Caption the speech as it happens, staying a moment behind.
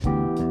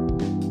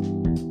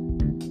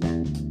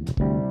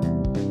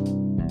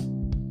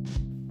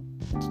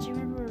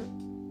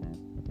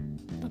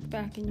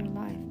back in your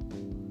life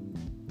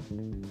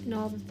and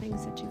all the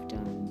things that you've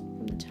done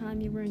from the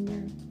time you were in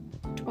your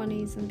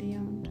 20s and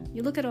beyond.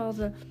 You look at all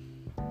the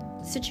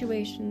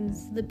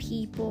situations, the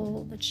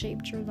people that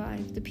shaped your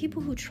life, the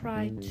people who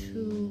tried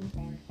to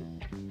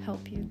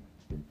help you.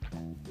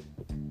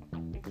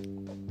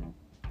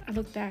 I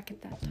look back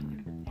at that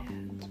time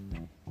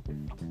and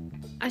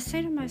I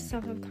say to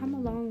myself, I've come a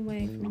long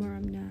way from where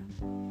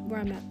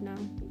I'm at now.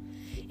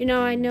 You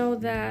know, I know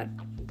that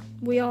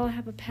we all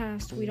have a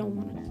past we don't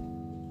want to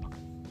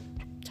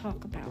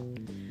talk about.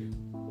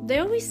 They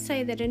always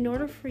say that in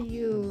order for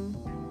you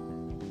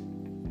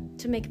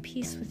to make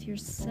peace with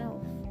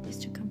yourself is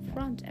to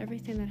confront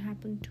everything that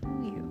happened to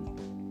you.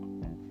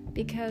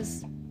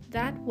 Because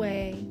that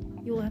way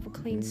you will have a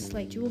clean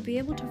slate. You will be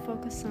able to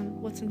focus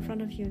on what's in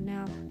front of you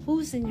now,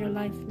 who's in your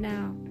life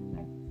now,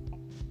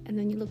 and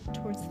then you look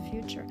towards the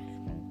future.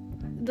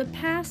 The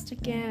past,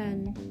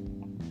 again,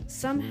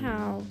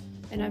 somehow,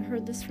 and I've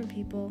heard this from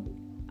people,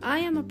 I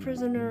am a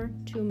prisoner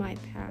to my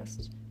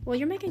past. Well,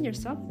 you're making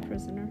yourself a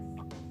prisoner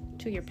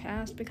to your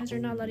past because you're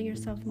not letting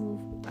yourself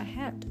move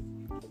ahead.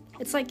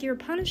 It's like you're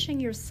punishing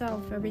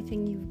yourself for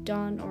everything you've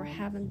done or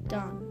haven't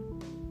done.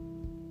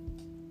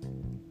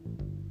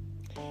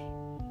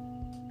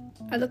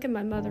 I look at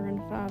my mother and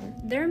father.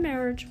 Their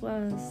marriage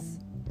was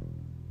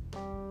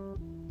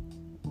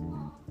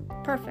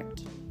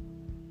perfect.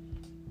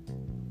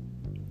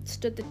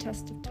 Stood the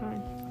test of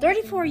time.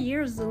 34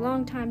 years is a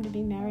long time to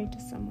be married to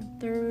someone.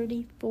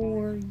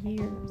 34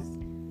 years.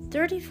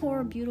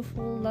 34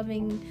 beautiful,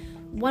 loving,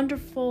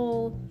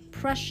 wonderful,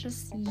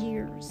 precious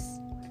years.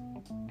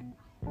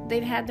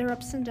 They've had their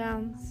ups and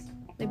downs.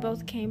 They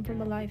both came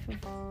from a life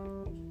of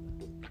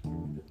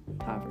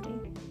poverty.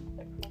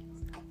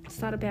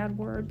 It's not a bad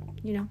word,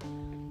 you know.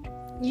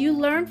 You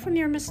learn from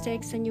your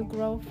mistakes and you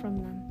grow from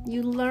them.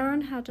 You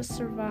learn how to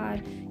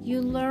survive.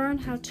 You learn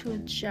how to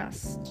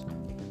adjust.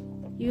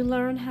 You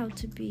learn how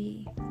to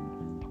be.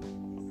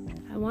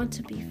 I want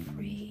to be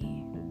free.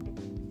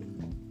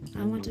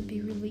 I want to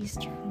be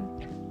released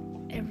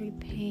from every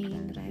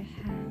pain that I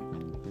had.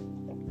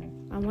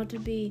 I want to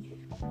be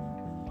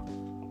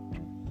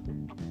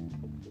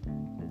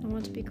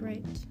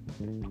great.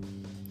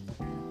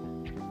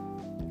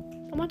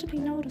 I want to be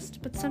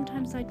noticed, but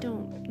sometimes I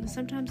don't. And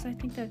sometimes I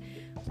think that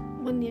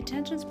when the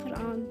attention's put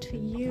on to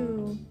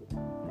you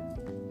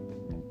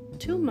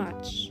too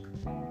much,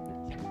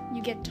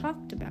 you get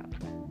talked about.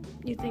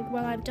 You think,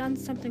 well, I've done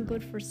something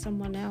good for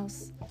someone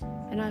else,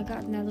 and I've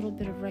gotten that little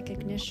bit of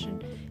recognition.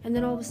 And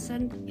then all of a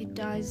sudden, it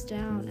dies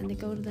down, and they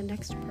go to the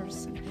next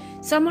person.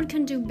 Someone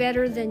can do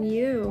better than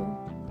you.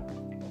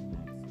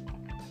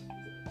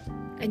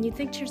 And you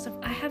think to yourself,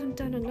 I haven't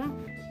done enough.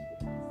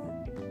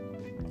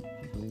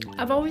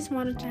 I've always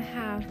wanted to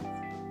have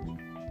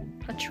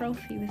a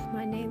trophy with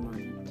my name on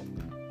it.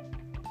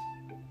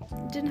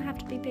 It didn't have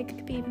to be big. It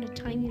could be even a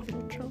tiny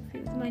little trophy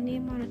with my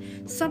name on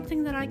it.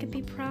 Something that I could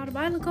be proud of.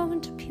 I would go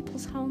into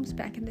people's homes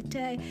back in the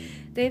day.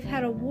 They've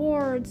had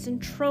awards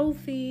and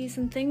trophies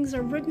and things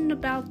are written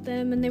about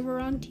them and they were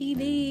on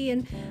TV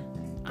and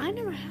I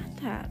never had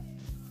that.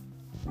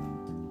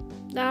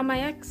 Now my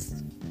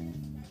ex-friend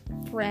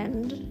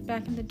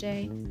back in the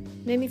day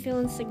made me feel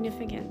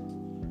insignificant.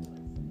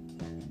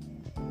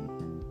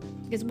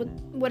 Because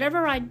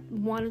whatever I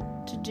wanted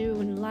to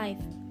do in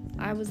life,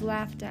 I was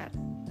laughed at.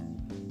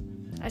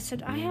 I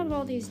said, I have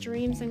all these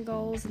dreams and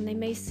goals, and they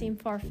may seem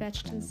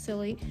far-fetched and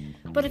silly,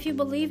 but if you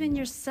believe in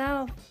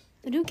yourself,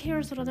 then who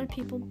cares what other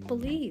people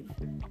believe?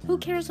 Who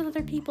cares what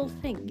other people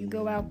think? You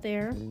go out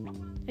there,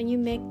 and you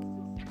make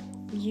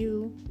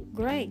you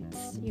great.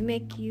 You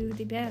make you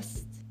the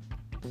best.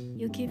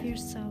 You give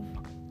yourself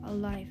a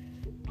life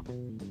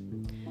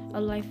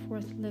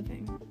worth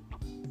living.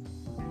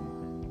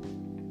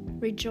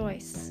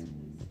 Rejoice.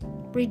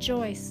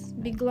 Rejoice.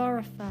 Be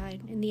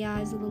glorified in the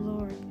eyes of the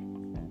Lord.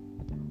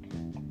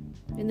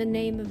 In the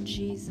name of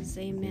Jesus,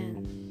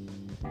 amen.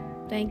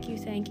 Thank you,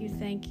 thank you,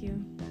 thank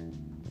you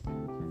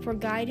for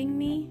guiding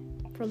me,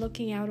 for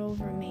looking out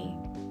over me,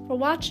 for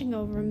watching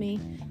over me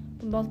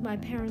when both my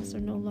parents are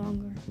no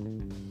longer.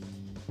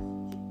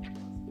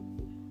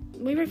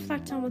 We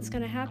reflect on what's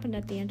going to happen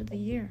at the end of the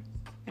year,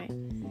 right?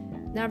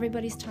 Now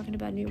everybody's talking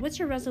about New Year. What's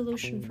your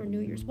resolution for New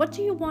Year's? What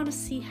do you want to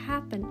see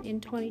happen in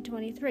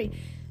 2023?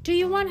 Do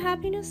you want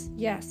happiness?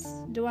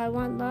 Yes. Do I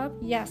want love?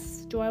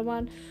 Yes. Do I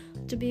want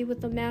to be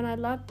with the man I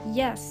love?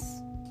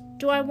 Yes.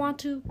 Do I want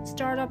to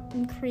start up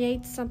and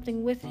create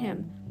something with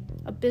him?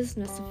 A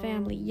business, a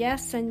family?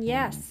 Yes and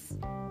yes.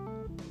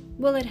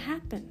 Will it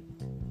happen?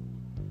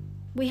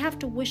 We have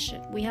to wish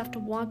it. We have to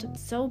want it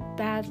so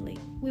badly.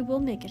 We will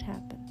make it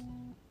happen.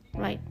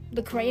 Right?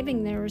 The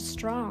craving there is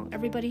strong.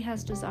 Everybody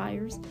has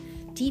desires.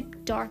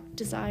 Deep, dark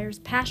desires,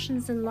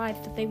 passions in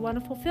life that they want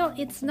to fulfill.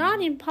 It's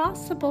not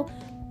impossible.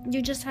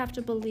 You just have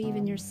to believe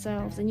in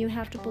yourselves and you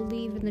have to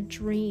believe in the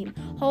dream.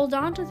 Hold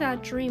on to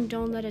that dream.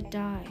 Don't let it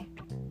die.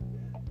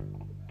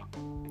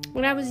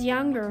 When I was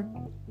younger,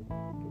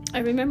 I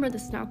remember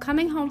this now.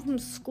 Coming home from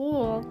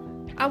school,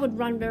 I would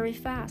run very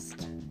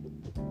fast.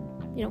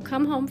 You know,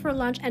 come home for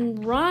lunch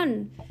and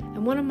run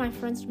And one of my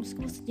friends from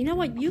school said, you know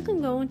what, you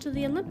can go into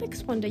the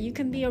Olympics one day. You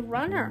can be a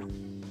runner.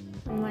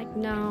 I'm like,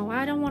 no,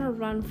 I don't want to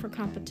run for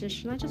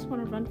competition. I just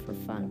want to run for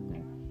fun.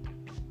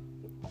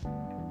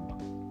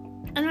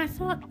 And I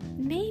thought,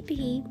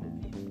 maybe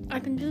I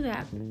can do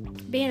that.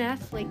 Be an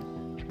athlete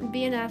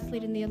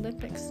in the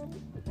Olympics.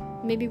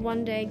 Maybe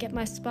one day get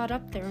my spot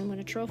up there and win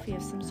a trophy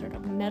of some sort, a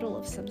medal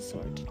of some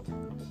sort.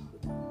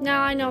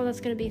 Now, I know that's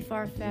going to be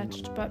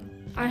far-fetched, but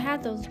I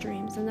had those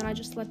dreams, and then I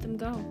just let them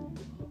go.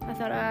 I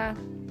thought,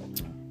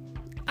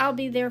 I'll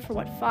be there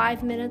for,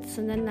 5 minutes,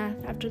 and then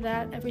after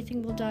that,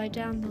 everything will die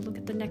down. They'll look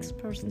at the next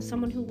person,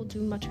 someone who will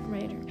do much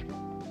greater.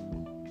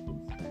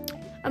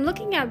 I'm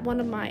looking at one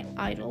of my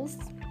idols.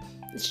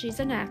 She's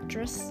an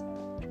actress,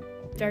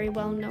 very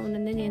well known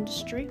in the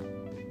industry.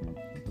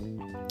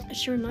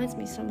 She reminds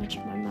me so much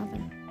of my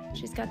mother.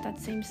 She's got that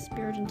same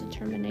spirit and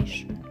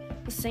determination,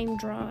 the same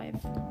drive.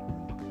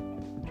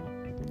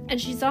 And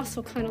she's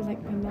also kind of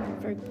like my mother,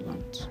 very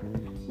blunt.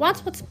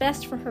 Wants what's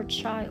best for her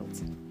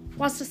child.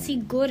 Wants to see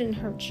good in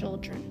her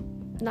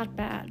children, not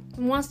bad.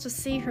 And wants to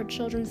see her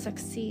children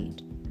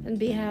succeed and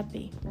be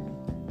happy.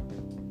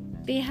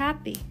 Be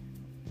happy.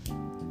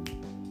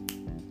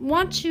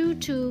 Want you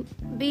to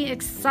be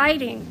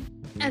exciting.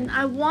 And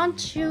I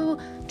want you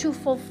to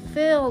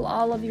fulfill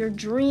all of your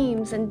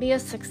dreams and be a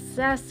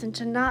success and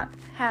to not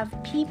have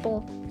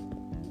people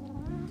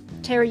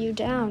tear you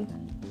down,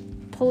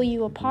 pull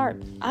you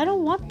apart. I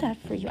don't want that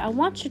for you. I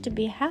want you to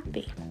be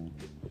happy.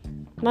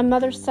 My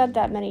mother said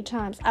that many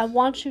times. I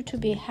want you to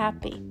be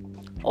happy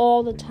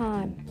all the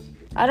time.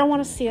 I don't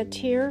want to see a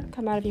tear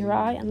come out of your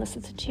eye unless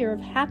it's a tear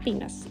of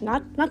happiness,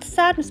 not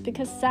sadness,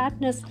 because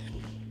sadness,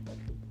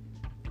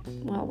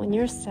 well, when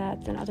you're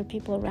sad, then other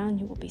people around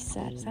you will be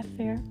sad. Is that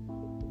fair?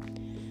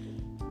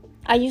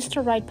 I used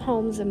to write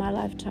poems in my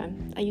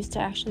lifetime. I used to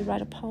actually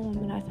write a poem,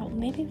 and I thought,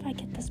 maybe if I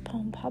get this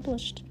poem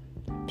published,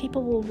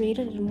 people will read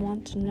it and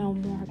want to know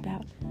more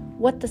about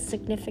what the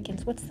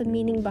significance, what's the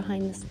meaning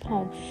behind this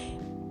poem.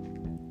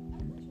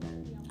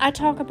 I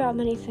talk about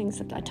many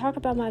things. I talk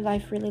about my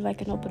life really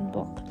like an open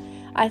book.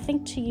 I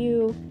think to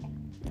you,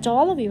 to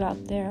all of you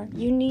out there,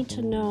 you need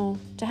to know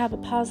to have a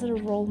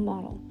positive role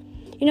model.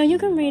 You know, you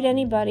can read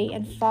anybody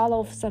and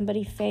follow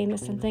somebody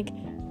famous and think,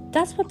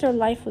 that's what their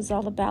life was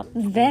all about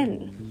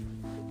then.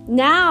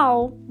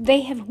 Now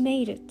they have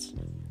made it.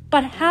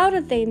 But how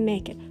did they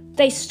make it?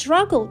 They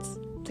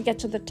struggled to get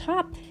to the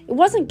top. It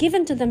wasn't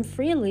given to them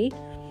freely.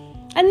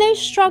 And they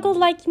struggled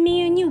like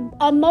me and you,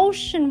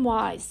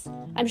 emotion-wise.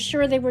 I'm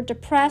sure they were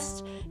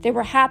depressed, they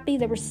were happy,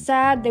 they were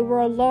sad, they were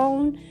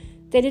alone.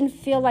 They didn't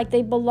feel like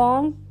they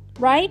belonged,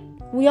 right?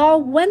 We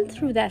all went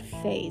through that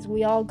phase.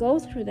 We all go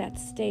through that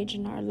stage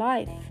in our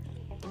life.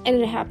 And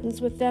it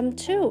happens with them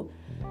too.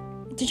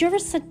 Did you ever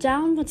sit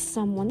down with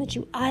someone that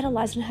you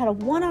idolized and had a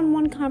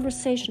one-on-one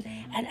conversation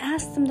and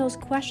ask them those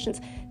questions?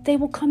 They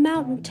will come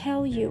out and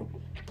tell you.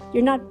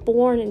 You're not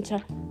born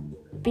into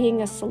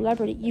being a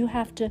celebrity. You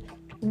have to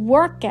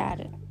work at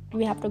it.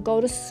 You have to go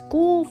to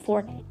school for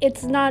it.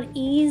 It's not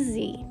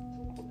easy.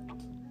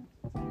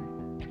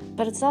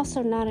 But it's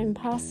also not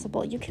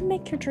impossible. You can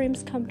make your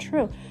dreams come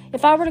true.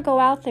 If I were to go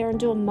out there and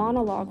do a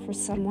monologue for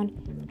someone,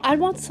 I'd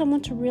want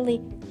someone to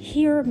really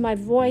hear my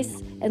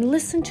voice and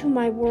listen to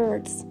my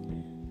words.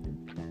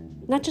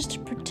 Not just to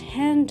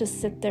pretend to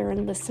sit there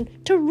and listen,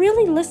 to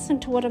really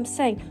listen to what I'm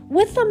saying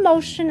with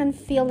emotion and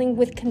feeling,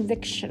 with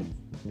conviction.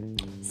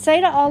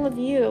 Say to all of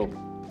you,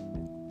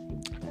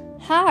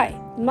 hi,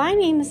 my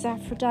name is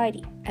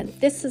Aphrodite, and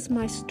this is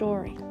my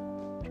story.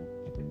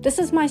 This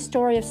is my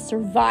story of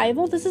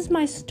survival. This is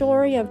my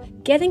story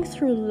of getting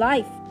through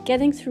life,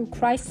 getting through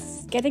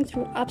crisis, getting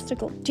through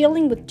obstacles,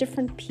 dealing with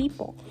different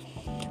people.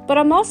 But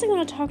I'm also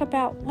going to talk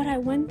about what I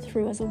went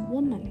through as a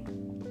woman.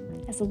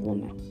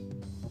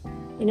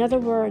 In other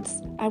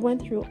words, I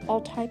went through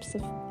all types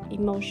of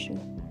emotion.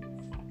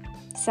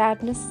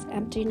 Sadness,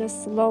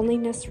 emptiness,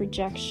 loneliness,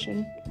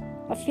 rejection,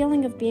 a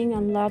feeling of being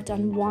unloved,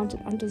 unwanted,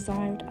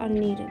 undesired,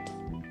 unneeded.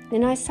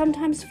 And I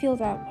sometimes feel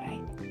that way.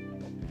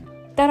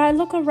 That I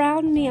look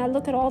around me, I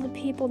look at all the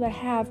people that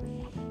have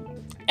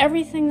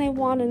everything they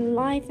want in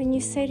life, and you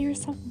say to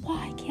yourself,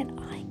 why can't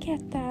I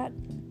get that?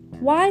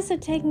 Why is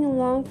it taking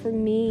long for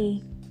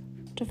me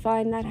to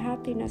find that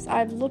happiness?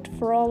 I've looked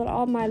for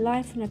all my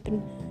life, and I've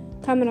been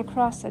coming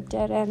across a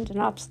dead end, an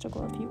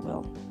obstacle, if you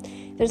will.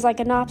 There's like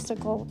an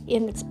obstacle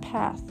in its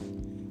path.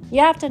 You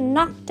have to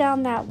knock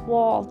down that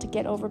wall to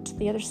get over to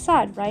the other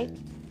side, right?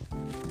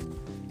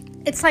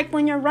 It's like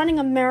when you're running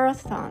a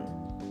marathon.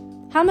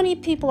 How many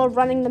people are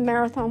running the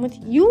marathon with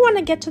you? You want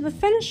to get to the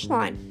finish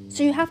line.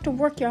 So you have to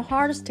work your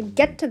hardest to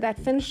get to that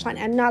finish line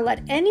and not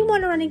let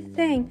anyone or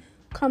anything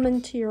come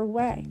into your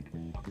way.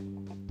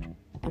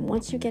 And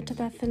once you get to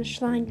that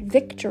finish line,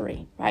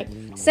 victory, right?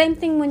 Same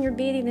thing when you're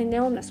beating an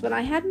illness. When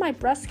I had my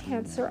breast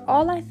cancer,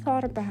 all I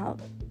thought about,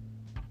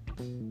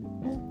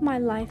 what would my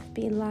life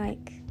be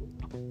like?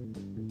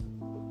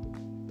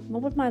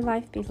 What would my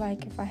life be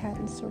like if I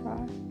hadn't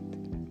survived?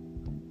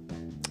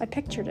 I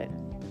pictured it.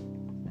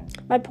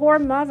 My poor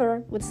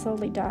mother would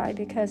slowly die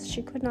because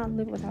she could not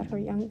live without her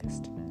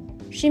youngest.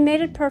 She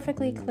made it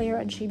perfectly clear,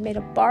 and she made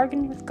a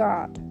bargain with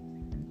God.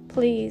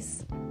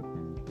 Please,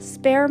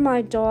 spare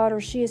my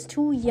daughter. She is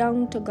too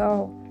young to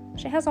go.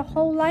 She has a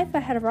whole life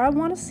ahead of her. I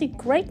want to see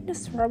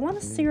greatness for her. I want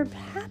to see her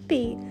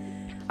happy.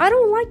 I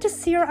don't like to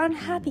see her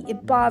unhappy.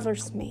 It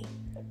bothers me.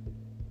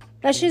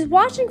 Now, she's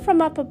watching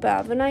from up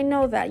above, and I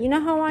know that. You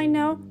know how I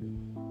know?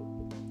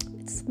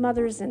 It's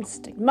mother's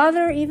instinct.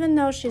 Mother, even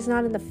though she's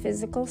not in the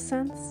physical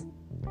sense,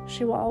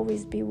 she will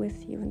always be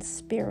with you in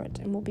spirit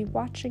and will be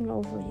watching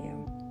over you.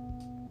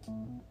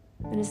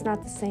 And it's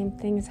not the same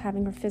thing as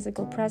having her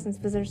physical presence,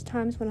 because there's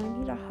times when I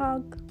need a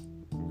hug.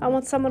 I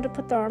want someone to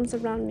put their arms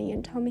around me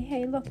and tell me,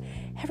 hey, look,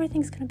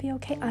 everything's going to be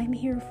okay. I'm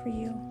here for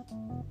you.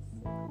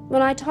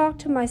 When I talked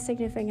to my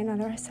significant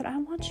other, I said, I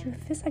want you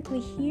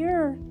physically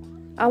here.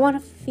 I want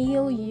to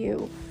feel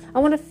you. I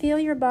want to feel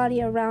your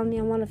body around me.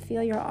 I want to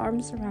feel your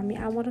arms around me.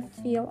 I want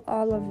to feel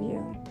all of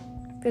you.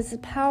 Because the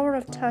power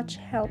of touch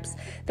helps.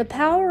 The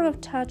power of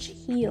touch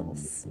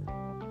heals.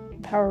 The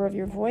power of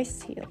your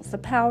voice heals. The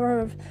power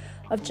of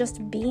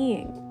just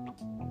being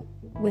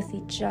with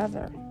each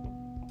other.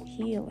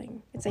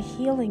 Healing. It's a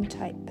healing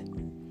type.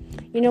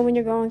 You know, when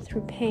you're going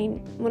through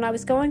pain, when I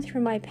was going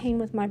through my pain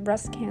with my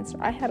breast cancer,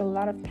 I had a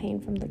lot of pain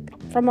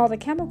from all the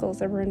chemicals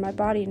that were in my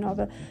body and all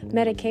the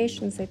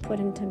medications they put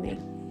into me.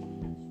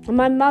 And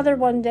my mother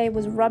one day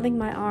was rubbing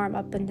my arm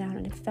up and down,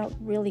 and it felt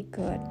really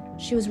good.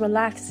 She was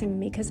relaxing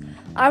me because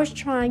I was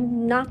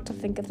trying not to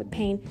think of the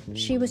pain.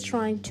 She was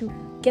trying to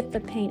get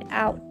the pain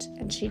out,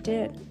 and she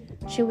did.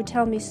 She would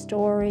tell me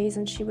stories,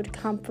 and she would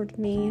comfort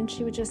me, and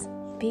she would just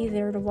be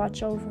there to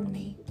watch over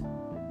me.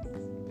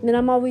 And then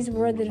I'm always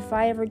worried that if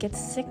I ever get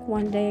sick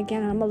one day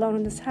again and I'm alone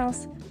in this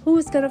house, who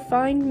is going to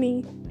find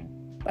me?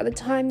 By the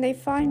time they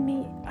find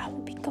me, I will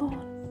be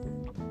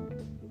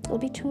gone. It'll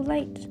be too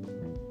late.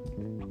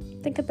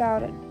 Think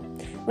about it.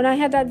 When I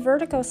had that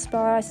vertigo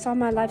spell, I saw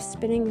my life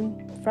spinning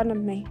in front of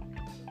me.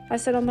 I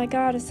said, oh my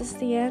God, is this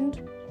the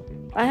end?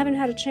 I haven't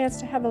had a chance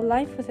to have a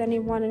life with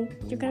anyone,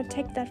 and you're going to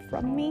take that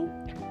from me?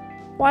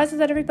 Why is it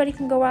that everybody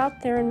can go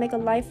out there and make a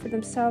life for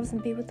themselves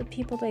and be with the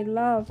people they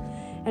love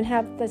and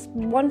have this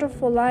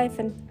wonderful life,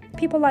 and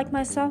people like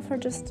myself are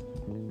just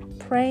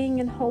praying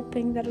and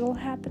hoping that it'll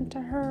happen to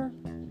her?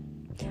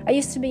 I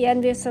used to be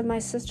envious of my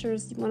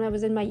sisters when I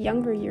was in my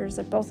younger years,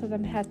 that both of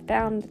them had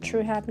found the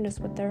true happiness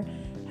with their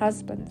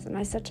husbands. And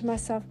I said to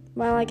myself,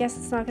 well, I guess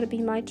it's not going to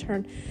be my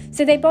turn.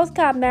 See, they both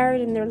got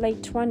married in their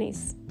late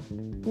 20s.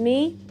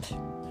 Me?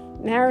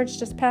 Marriage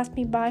just passed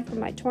me by for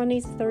my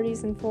 20s,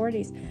 30s, and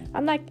 40s.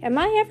 I'm like, am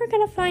I ever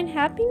going to find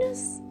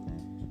happiness?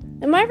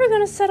 Am I ever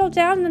going to settle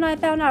down? And then I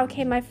found out,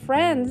 okay, my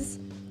friends,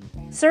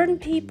 certain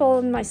people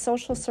in my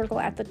social circle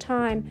at the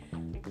time,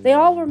 they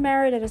all were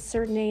married at a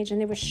certain age, and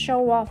they would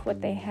show off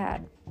what they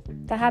had.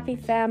 The happy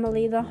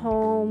family, the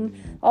home,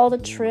 all the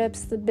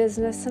trips, the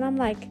business. And I'm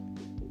like,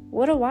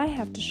 what do I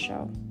have to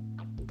show?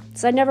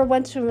 So I never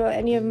went to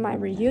any of my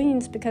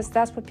reunions because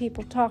that's what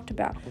people talked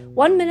about.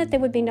 One minute they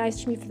would be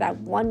nice to me for that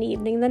one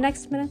evening. The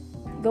next minute,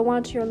 go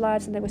on to your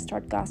lives and they would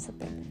start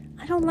gossiping.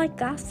 I don't like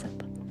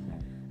gossip.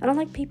 I don't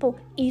like people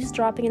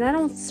eavesdropping, and I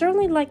don't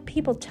certainly like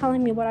people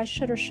telling me what I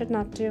should or should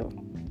not do.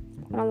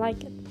 I don't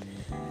like it.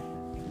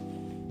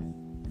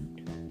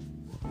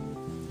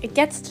 It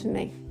gets to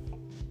me.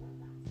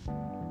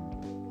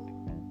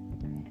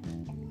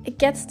 It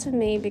gets to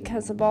me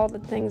because of all the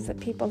things that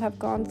people have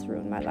gone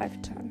through in my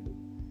lifetime.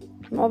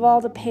 Of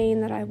all the pain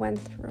that I went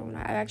through. And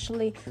I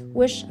actually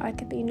wish I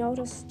could be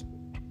noticed.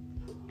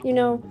 You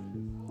know,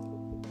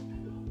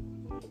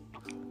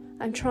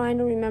 I'm trying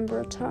to remember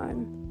a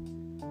time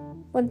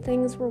when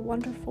things were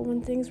wonderful,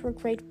 when things were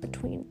great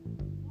between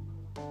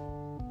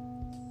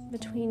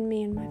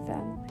me and my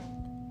family.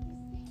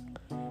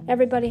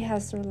 Everybody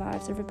has their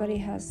lives. Everybody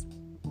has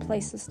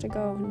places to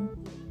go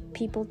and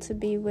people to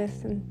be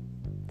with and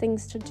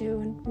things to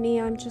do. And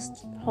me, I'm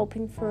just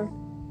hoping for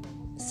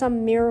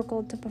some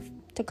miracle to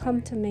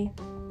come to me.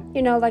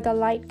 You know, like a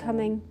light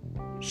coming,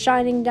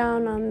 shining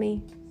down on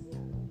me.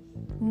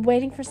 I'm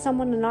waiting for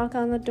someone to knock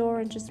on the door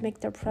and just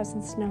make their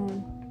presence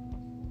known.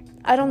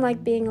 I don't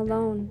like being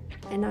alone,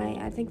 and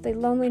I think the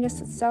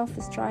loneliness itself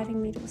is driving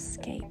me to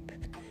escape.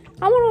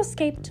 I want to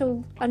escape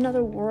to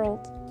another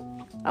world.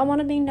 I want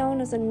to be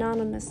known as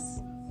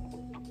anonymous.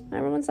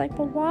 Everyone's like,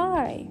 but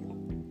why?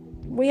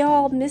 We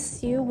all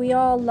miss you. We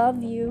all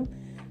love you.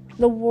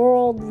 The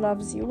world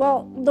loves you.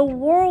 Well, the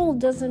world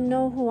doesn't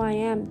know who I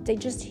am. They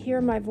just hear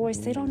my voice.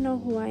 They don't know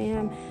who I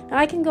am. Now,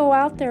 I can go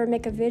out there and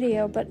make a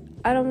video, but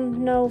I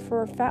don't know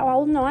for a fact.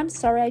 Well, no, I'm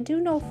sorry. I do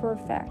know for a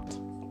fact.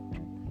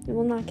 You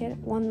will not get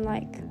one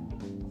like.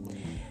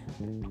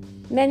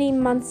 Many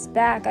months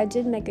back, I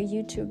did make a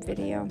YouTube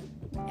video,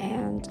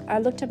 and I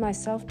looked at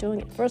myself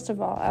doing it. First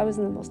of all, I was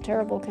in the most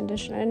terrible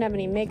condition. I didn't have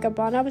any makeup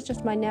on. I was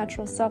just my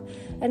natural self,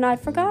 and I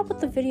forgot what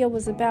the video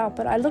was about,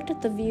 but I looked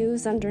at the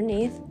views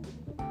underneath.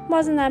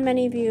 Wasn't that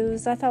many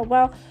views. I thought,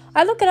 well,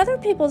 I look at other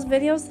people's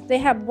videos, they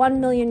have 1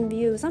 million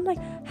views. I'm like,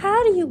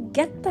 how do you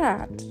get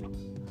that?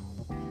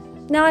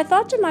 Now, I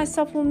thought to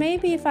myself, well,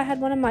 maybe if I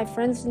had one of my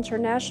friends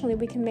internationally,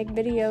 we can make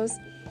videos,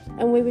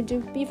 and we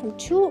would be from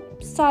two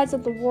sides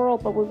of the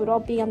world, but we would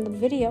all be on the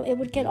video. It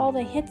would get all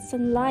the hits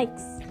and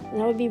likes,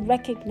 and I would be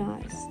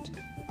recognized.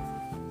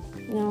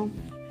 No.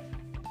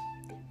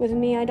 With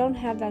me, I don't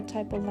have that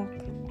type of luck.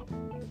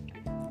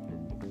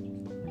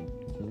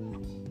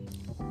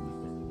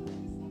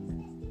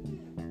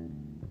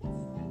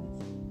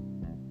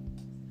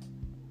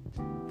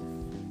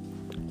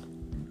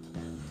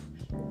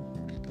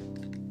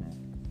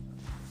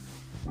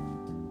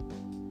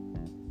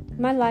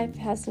 My life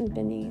hasn't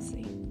been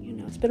easy.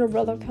 It's been a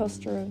roller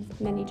coaster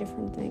of many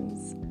different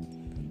things.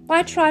 But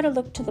I try to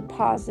look to the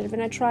positive,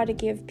 and I try to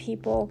give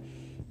people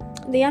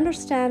the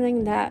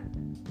understanding that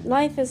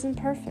life isn't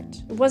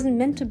perfect. It wasn't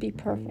meant to be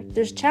perfect.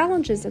 There's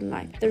challenges in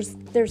life.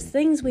 There's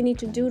things we need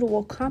to do to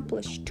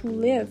accomplish, to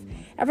live.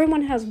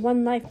 Everyone has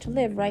one life to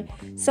live, right?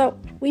 So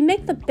we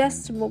make the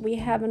best of what we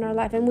have in our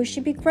life, and we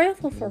should be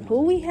grateful for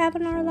who we have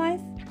in our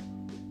life.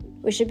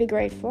 We should be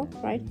grateful,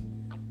 right?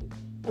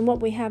 And what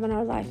we have in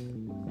our life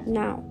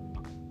now.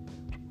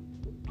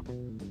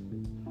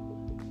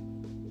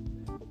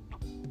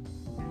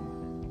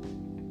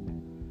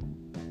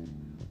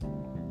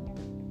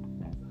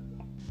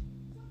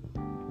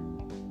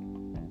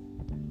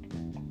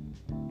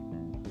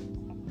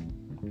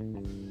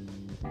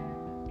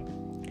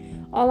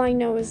 All I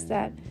know is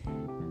that,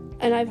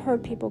 and I've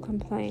heard people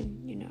complain,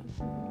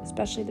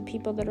 especially the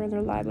people that are in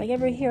their life. Like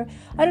ever here,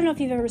 I don't know if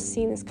you've ever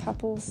seen these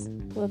couples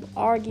will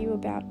argue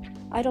about,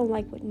 I don't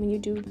like when you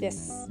do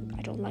this,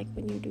 I don't like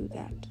when you do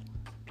that.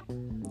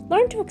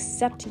 Learn to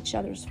accept each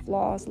other's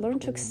flaws. Learn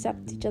to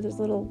accept each other's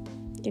little,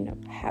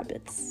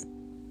 habits.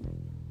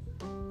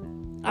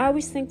 I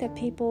always think that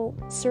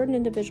certain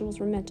individuals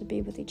were meant to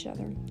be with each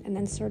other, and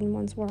then certain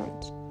ones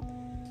weren't.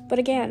 But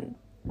again,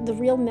 the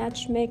real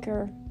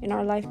matchmaker in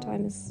our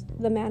lifetime is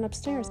the man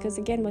upstairs, because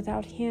again,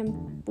 without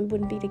him, we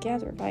wouldn't be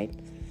together, right?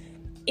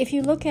 If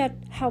you look at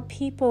how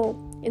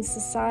people in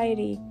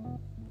society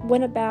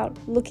went about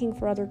looking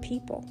for other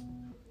people,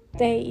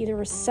 they either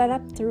were set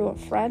up through a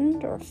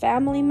friend or a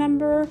family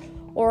member,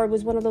 or it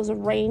was one of those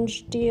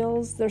arranged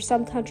deals. There's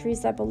some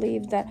countries that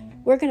believe that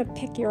we're going to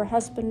pick your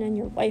husband and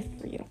your wife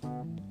for you.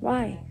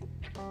 Why?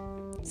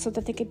 So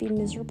that they could be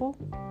miserable?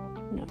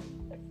 No.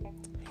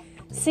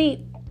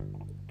 See,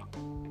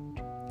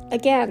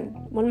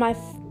 again, when my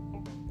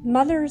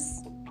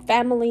mother's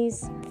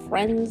family's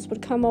friends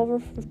would come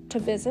over to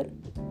visit,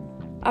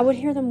 I would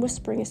hear them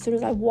whispering as soon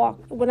as I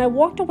walked. When I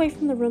walked away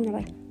from the room, they're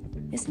like,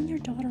 isn't your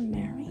daughter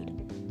married?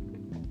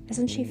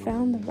 Hasn't she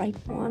found the right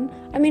one?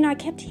 I mean, I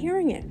kept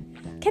hearing it.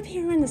 Kept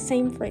hearing the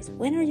same phrase.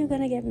 When are you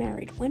going to get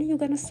married? When are you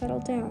going to settle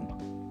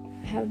down?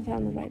 I haven't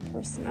found the right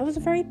person. I was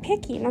very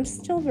picky, and I'm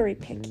still very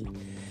picky.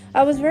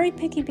 I was very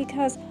picky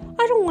because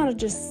I don't want to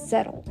just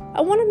settle.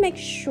 I want to make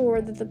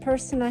sure that the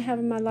person I have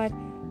in my life,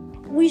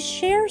 we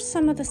share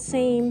some of the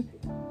same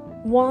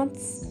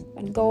wants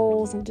and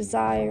goals and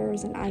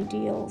desires and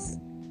ideals.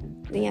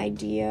 The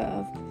idea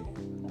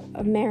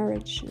of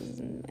marriage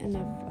and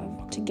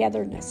of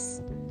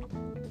togetherness,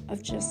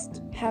 of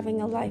just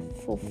having a life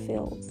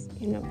fulfilled,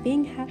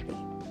 being happy.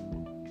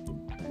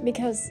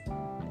 Because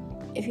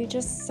if you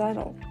just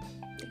settle,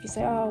 if you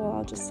say, oh, well,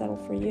 I'll just settle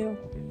for you,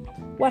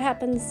 what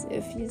happens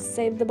if you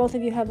say the both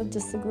of you have a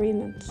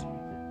disagreement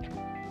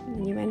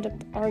and you end up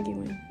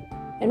arguing,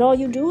 and all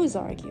you do is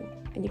argue,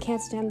 and you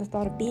can't stand the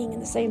thought of being in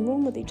the same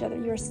room with each other?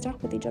 You're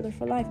stuck with each other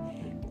for life.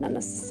 Not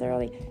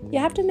necessarily. You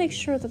have to make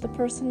sure that the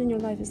person in your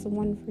life is the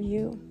one for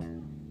you.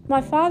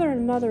 My father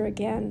and mother,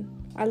 again,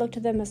 I look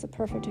to them as a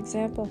perfect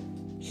example.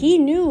 He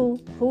knew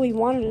who he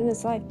wanted in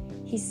his life.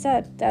 He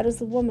said, that is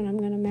the woman I'm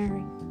going to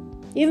marry.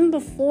 Even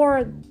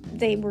before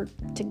they were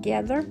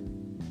together,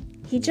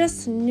 he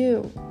just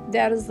knew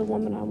that is the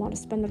woman I want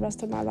to spend the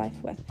rest of my life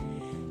with.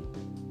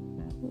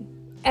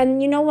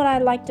 And you know what I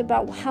liked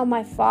about how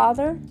my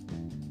father,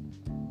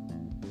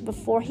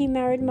 before he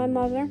married my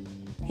mother,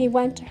 he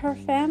went to her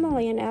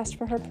family and asked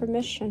for her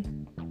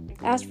permission,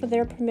 asked for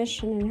their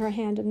permission in her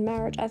hand in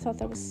marriage. I thought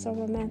that was so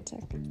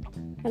romantic.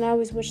 And I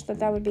always wished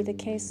that would be the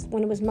case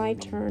when it was my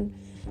turn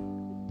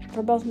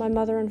for both my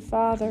mother and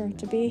father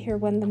to be here,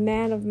 when the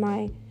man of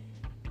my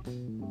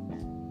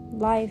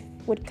life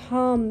would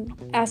come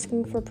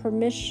asking for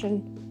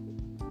permission,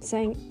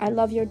 saying, I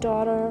love your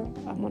daughter,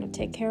 I want to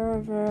take care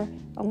of her,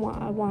 I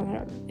want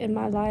her in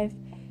my life.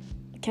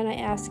 Can I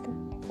ask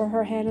for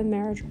her hand in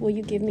marriage? Will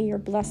you give me your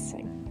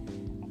blessing?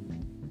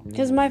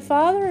 Because my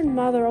father and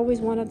mother always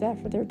wanted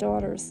that for their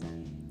daughters.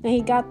 And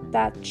he got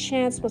that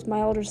chance with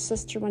my older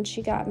sister when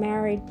she got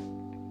married.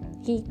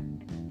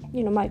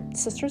 My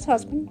sister's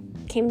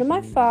husband came to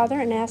my father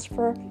and asked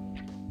for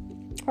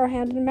her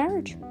hand in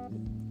marriage.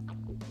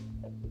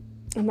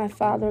 And my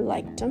father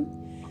liked him,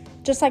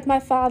 just like my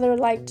father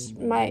liked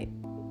my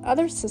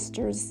other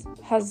sister's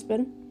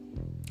husband.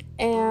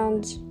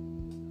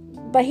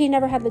 But he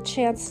never had the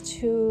chance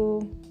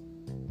to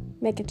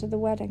make it to the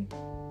wedding.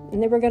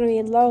 And they were going to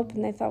elope,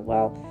 and they thought,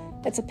 well,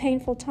 it's a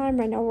painful time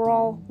right now. We're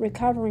all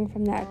recovering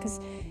from that,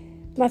 because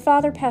my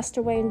father passed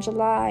away in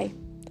July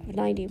of of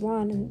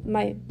 91, and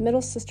my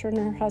middle sister and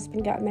her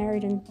husband got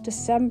married in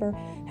December,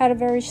 had a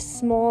very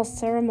small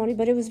ceremony,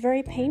 but it was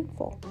very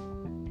painful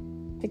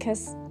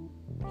because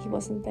he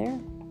wasn't there.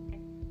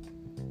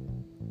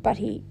 But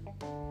he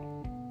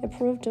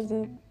approved of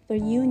the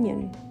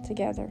union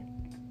together.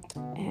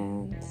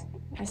 And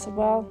I said,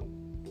 well,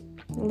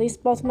 at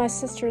least both my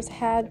sisters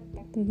had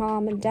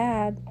mom and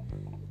dad,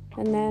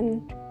 and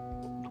then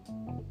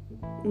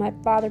my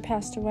father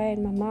passed away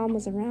and my mom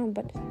was around,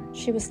 but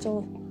she was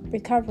still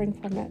recovering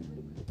from it.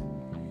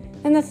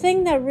 And the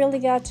thing that really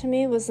got to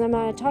me was when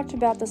I talked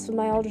about this with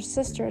my older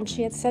sister, and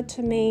she had said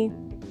to me,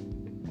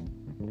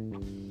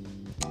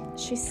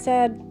 she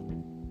said,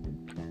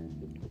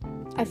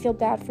 I feel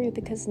bad for you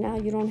because now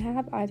you don't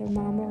have either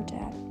mom or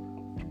dad.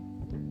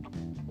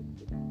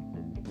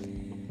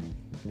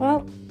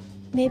 Well,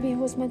 maybe it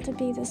was meant to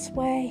be this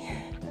way.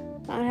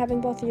 Not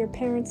having both of your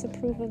parents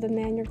approve of the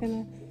man you're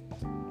going to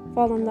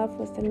fall in love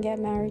with and get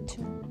married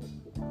to.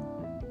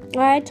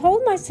 I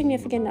told my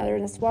significant other,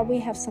 and that's why we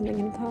have something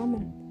in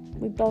common.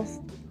 We both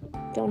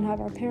don't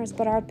have our parents,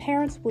 but our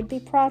parents would be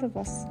proud of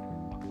us.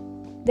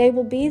 They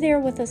will be there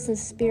with us in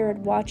spirit,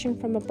 watching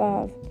from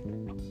above,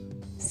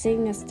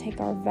 seeing us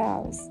take our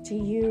vows. Do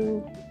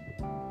you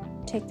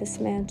take this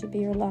man to be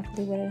your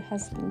lawfully wedded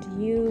husband?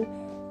 Do you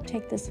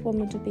take this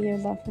woman to be your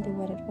lawfully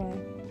wedded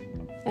wife?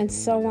 And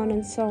so on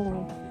and so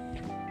on.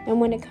 And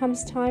when it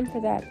comes time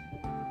for that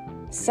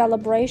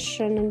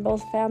celebration and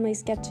both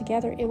families get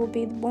together, it will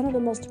be one of the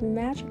most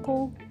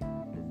magical,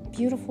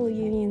 beautiful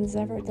unions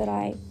ever that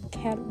I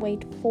can't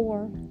wait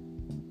for.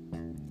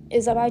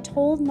 Is that I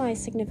told my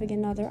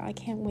significant other, I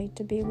can't wait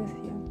to be with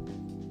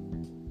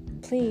you.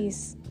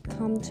 Please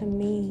come to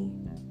me.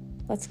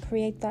 Let's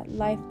create that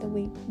life that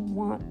we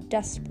want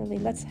desperately.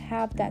 Let's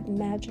have that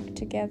magic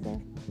together.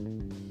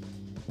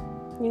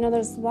 You know,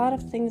 there's a lot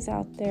of things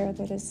out there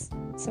that is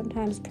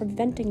sometimes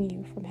preventing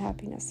you from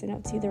happiness. You know,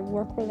 it's either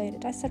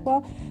work-related. I said,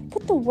 well,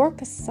 put the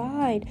work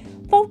aside.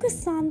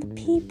 Focus on the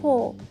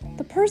people.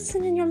 The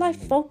person in your life,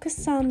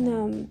 focus on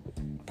them.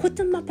 Put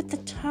them up at the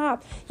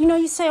top. You know,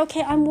 you say,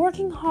 okay, I'm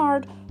working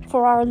hard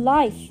for our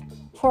life,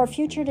 for our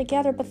future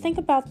together, but think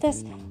about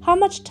this. How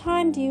much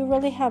time do you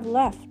really have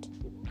left?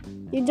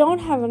 You don't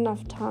have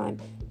enough time.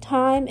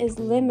 Time is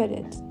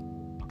limited.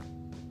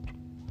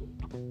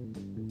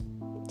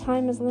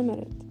 Time is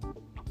limited.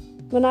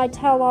 When I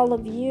tell all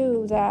of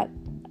you that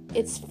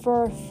it's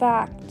for a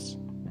fact,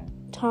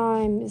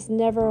 time is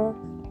never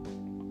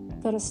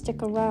going to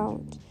stick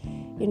around.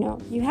 You know,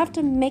 you have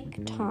to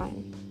make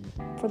time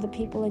for the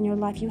people in your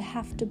life. You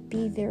have to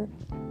be there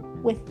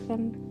with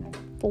them,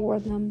 for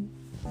them,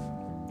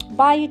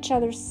 by each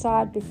other's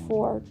side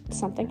before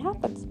something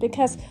happens.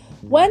 Because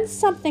when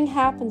something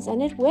happens,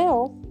 and it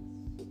will,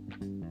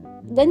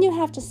 then you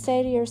have to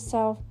say to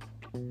yourself,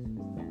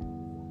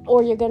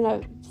 or you're going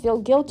to feel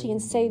guilty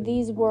and say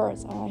these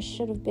words, oh, I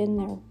should have been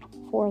there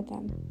for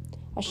them.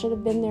 I should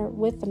have been there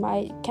with them.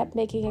 I kept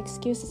making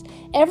excuses.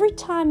 Every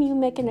time you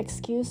make an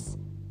excuse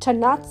to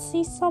not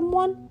see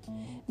someone,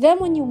 then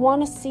when you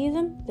want to see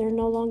them, they're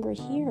no longer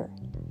here.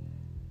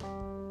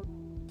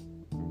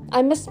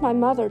 I miss my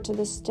mother to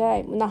this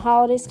day. When the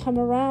holidays come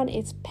around,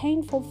 it's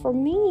painful for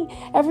me.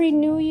 Every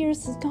New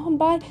Year's has gone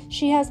by.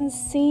 She hasn't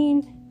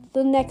seen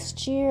the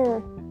next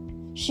year.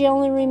 She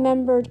only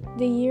remembered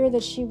the year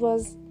that she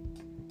was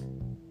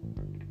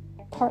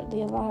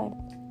partly alive.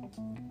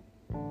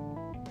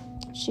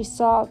 She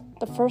saw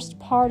the first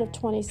part of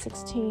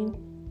 2016,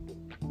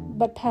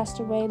 but passed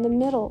away in the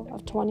middle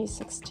of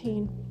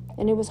 2016.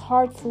 And it was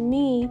hard for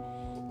me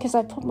because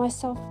I put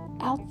myself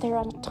out there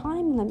on a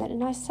time limit.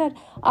 And I said,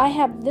 I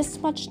have this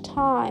much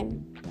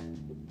time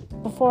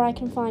before I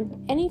can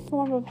find any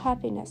form of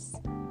happiness.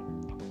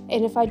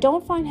 And if I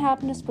don't find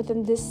happiness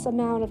within this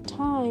amount of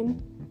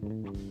time,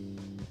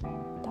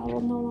 that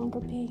will no longer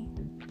be.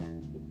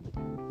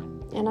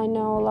 And I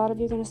know a lot of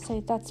you are going to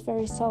say, that's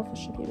very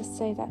selfish of you to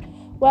say that.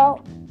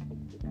 Well,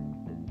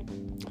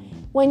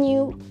 when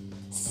you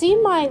see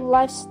my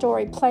life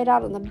story played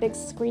out on the big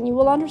screen, you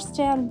will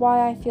understand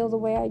why I feel the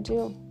way I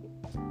do.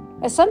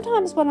 And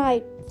sometimes when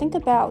I think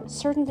about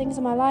certain things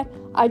in my life,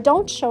 I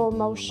don't show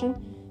emotion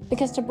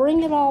because to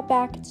bring it all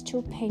back, it's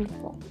too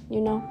painful,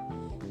 you know?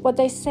 What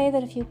they say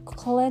that if you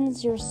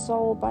cleanse your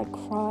soul by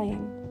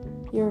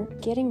crying, you're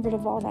getting rid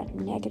of all that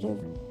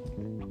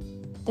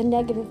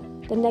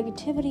the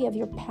negativity of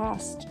your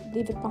past.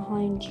 Leave it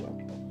behind you.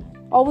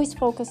 Always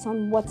focus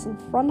on what's in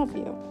front of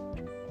you.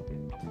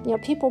 You know,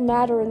 people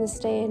matter in this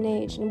day and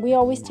age, and we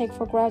always take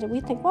for granted.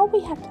 We think, well, we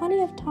have plenty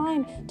of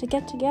time to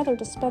get together,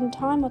 to spend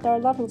time with our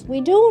loved ones.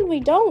 We do and we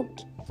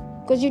don't,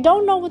 because you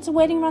don't know what's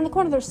waiting around the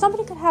corner. There's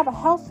somebody could have a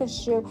health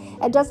issue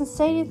and doesn't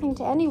say anything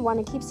to anyone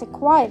and keeps it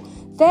quiet.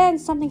 Then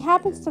something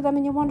happens to them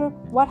and you wonder,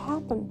 what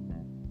happened?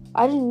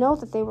 I didn't know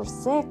that they were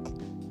sick,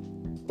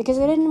 because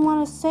they didn't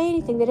want to say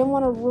anything. They didn't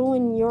want to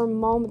ruin your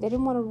moment. They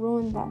didn't want to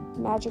ruin that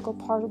magical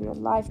part of your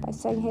life by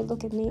saying, hey,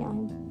 look at me,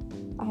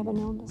 I have an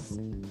illness.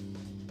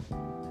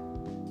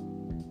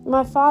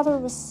 My father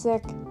was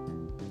sick,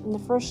 and the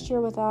first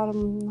year without him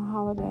on the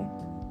holiday,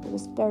 it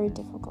was very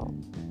difficult.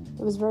 It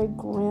It was very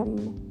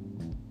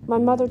grim. My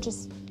mother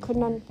just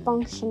couldn't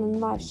function in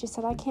life. She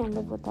said, I can't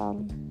live without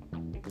him.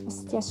 I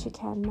said, yes, you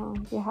can,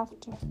 Mom. You have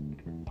to.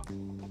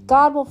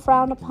 God will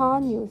frown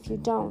upon you if you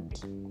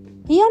don't.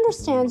 He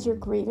understands you're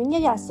grieving.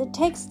 Yes, it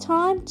takes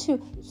time to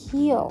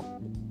heal.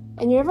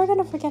 And you're never going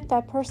to forget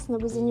that person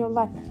that was in your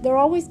life. They're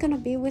always going to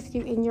be with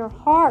you in your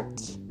heart.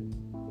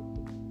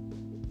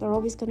 They're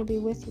always going to be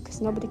with you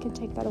because nobody can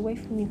take that away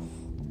from you.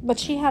 But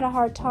she had a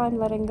hard time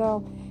letting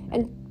go.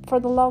 And for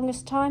the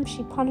longest time,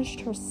 she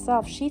punished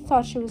herself. She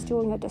thought she was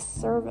doing a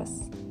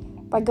disservice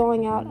by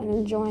going out and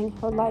enjoying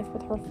her life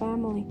with her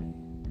family,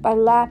 by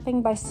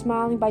laughing, by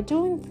smiling, by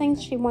doing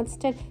things she once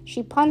did.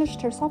 She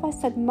punished herself. I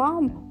said,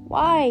 Mom,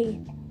 why?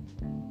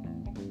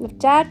 If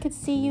Dad could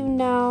see you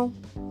now,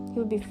 he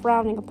would be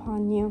frowning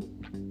upon you.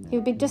 He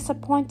would be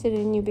disappointed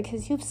in you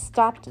because you've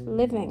stopped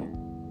living.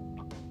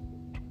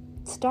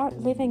 Start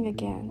living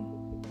again.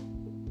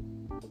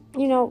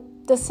 You know,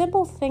 the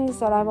simple things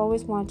that I've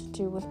always wanted to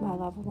do with my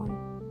loved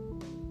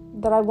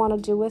one, that I want to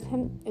do with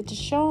him, is to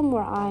show him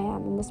where I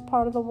am in this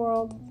part of the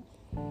world.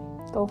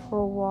 Go for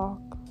a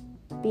walk,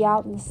 be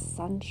out in the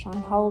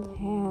sunshine, hold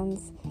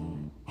hands,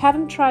 have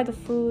him try the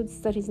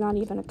foods that he's not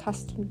even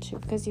accustomed to,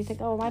 because you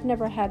think, oh, I've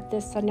never had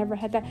this, I've never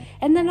had that.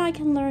 And then I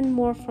can learn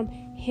more from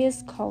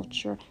his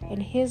culture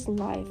and his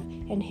life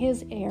and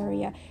his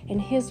area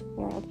and his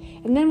world.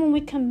 And then when we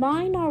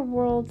combine our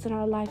worlds and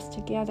our lives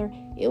together,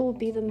 it will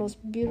be the most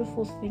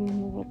beautiful thing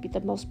in the world, be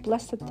the most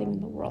blessed thing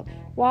in the world.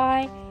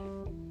 Why?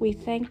 We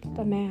thank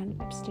the man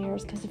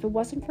upstairs, because if it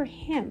wasn't for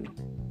him,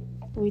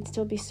 we'd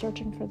still be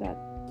searching for that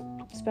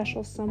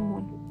special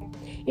someone.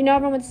 You know,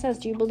 everyone says,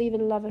 do you believe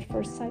in love at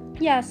first sight?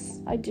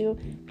 Yes, I do.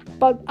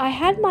 But I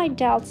had my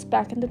doubts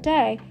back in the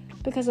day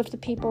because of the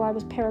people I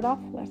was paired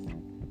off with.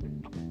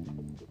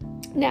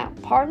 Now,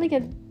 partly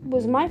it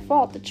was my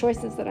fault, the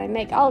choices that I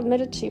make. I'll admit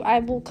it to you. I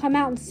will come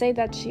out and say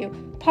that to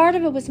you. Part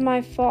of it was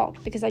my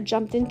fault because I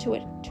jumped into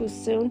it too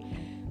soon.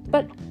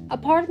 But a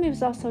part of me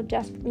was also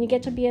desperate. When you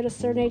get to be at a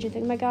certain age, you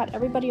think, my God,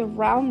 everybody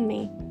around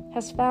me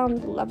has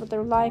found the love of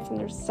their life, and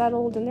they're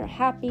settled, and they're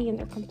happy, and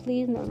they're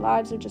complete, and their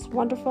lives are just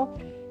wonderful.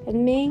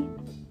 And me,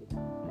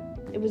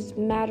 it was a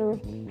matter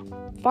of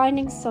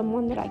finding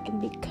someone that I can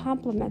be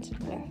complimented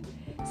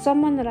with,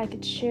 someone that I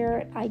could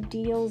share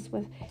ideals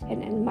with,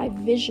 and my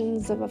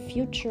visions of a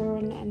future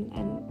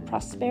and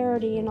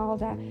prosperity and all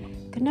that.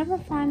 Could never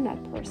find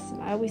that person.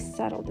 I always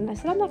settled, and I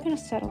said, I'm not going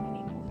to settle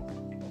anymore.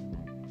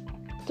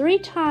 3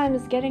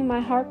 times getting my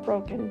heart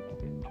broken,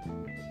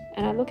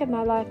 and I look at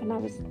my life and I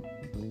was,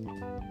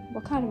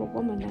 what kind of a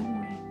woman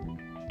am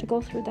I to go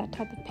through that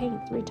type of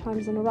pain 3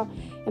 times in a row?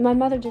 And my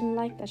mother didn't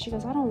like that. She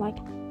goes, I don't like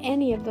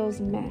any of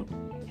those men,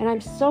 and I'm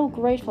so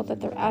grateful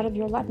that they're out of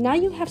your life. Now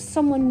you have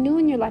someone new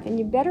in your life, and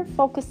you better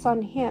focus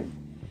on him.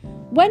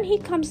 When he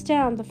comes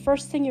down, the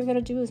first thing you're going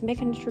to do is make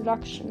an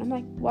introduction. I'm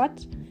like,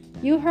 what?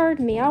 You heard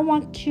me. I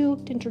want you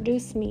to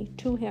introduce me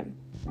to him.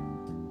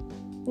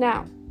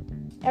 Now,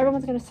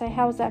 everyone's going to say,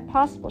 how is that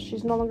possible?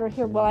 She's no longer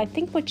here. Well, I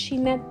think what she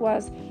meant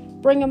was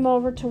bring him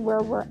over to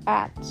where we're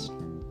at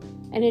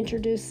and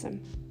introduce him.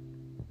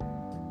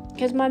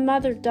 Because my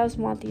mother does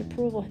want the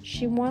approval.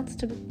 She wants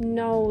to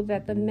know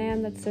that the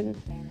man that's in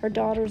her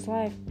daughter's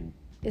life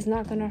is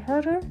not going to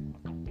hurt her,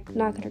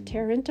 not going to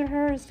tear into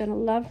her, is going to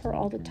love her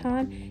all the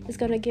time, is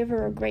going to give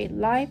her a great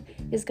life,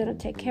 is going to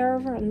take care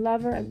of her and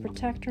love her and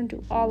protect her and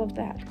do all of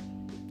that.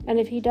 And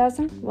if he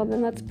doesn't, well,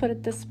 then let's put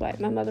it this way.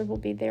 My mother will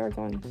be there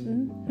going,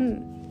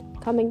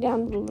 coming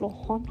down with a little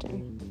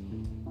haunting.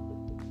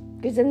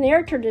 Because in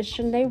their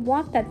tradition, they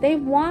want that. They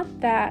want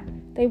that.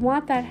 They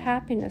want that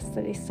happiness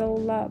that they so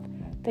love.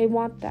 They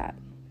want that.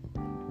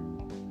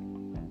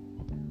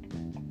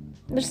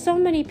 There's so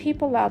many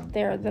people out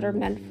there that are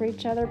meant for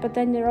each other, but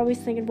then they're always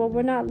thinking, well,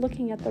 we're not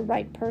looking at the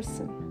right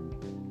person.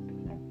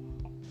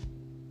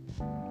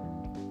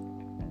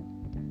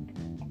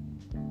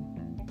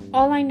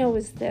 All I know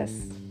is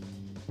this.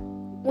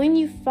 When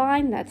you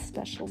find that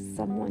special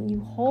someone,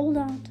 you hold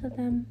on to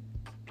them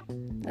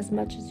as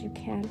much as you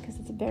can, because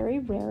it's very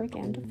rare,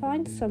 again, to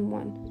find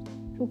someone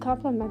who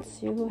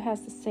compliments you, who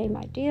has the same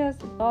ideas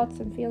and thoughts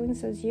and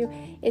feelings as you.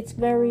 It's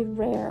very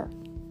rare.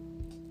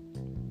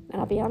 And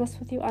I'll be honest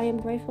with you, I am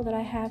grateful that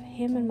I have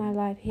him in my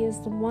life. He is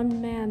the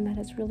one man that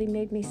has really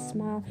made me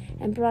smile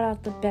and brought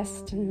out the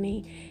best in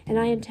me. And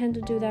I intend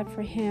to do that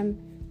for him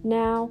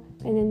now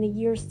and in the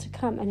years to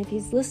come. And if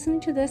he's listening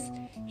to this,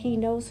 he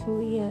knows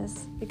who he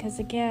is. Because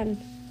again,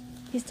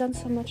 he's done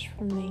so much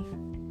for me.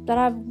 That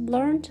I've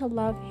learned to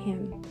love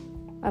him.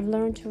 I've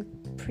learned to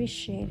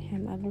appreciate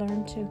him. I've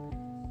learned to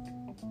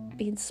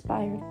be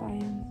inspired by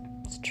him.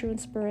 It's true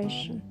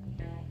inspiration.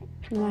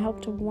 And I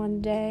hope to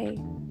one day,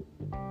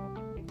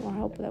 or I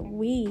hope that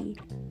we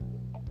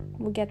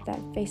will get that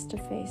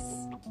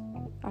face-to-face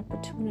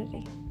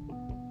opportunity.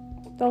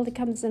 It only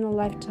comes in a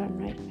lifetime,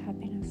 right?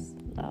 Happiness,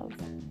 love.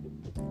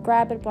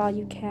 Grab it while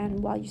you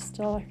can, while you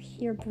still are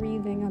here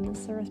breathing on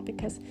this earth,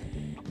 because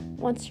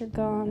once you're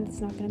gone, it's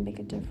not going to make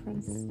a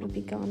difference. You'll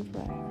be gone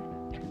forever.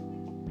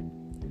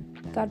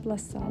 God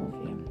bless all of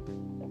you.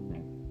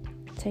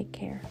 Take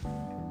care.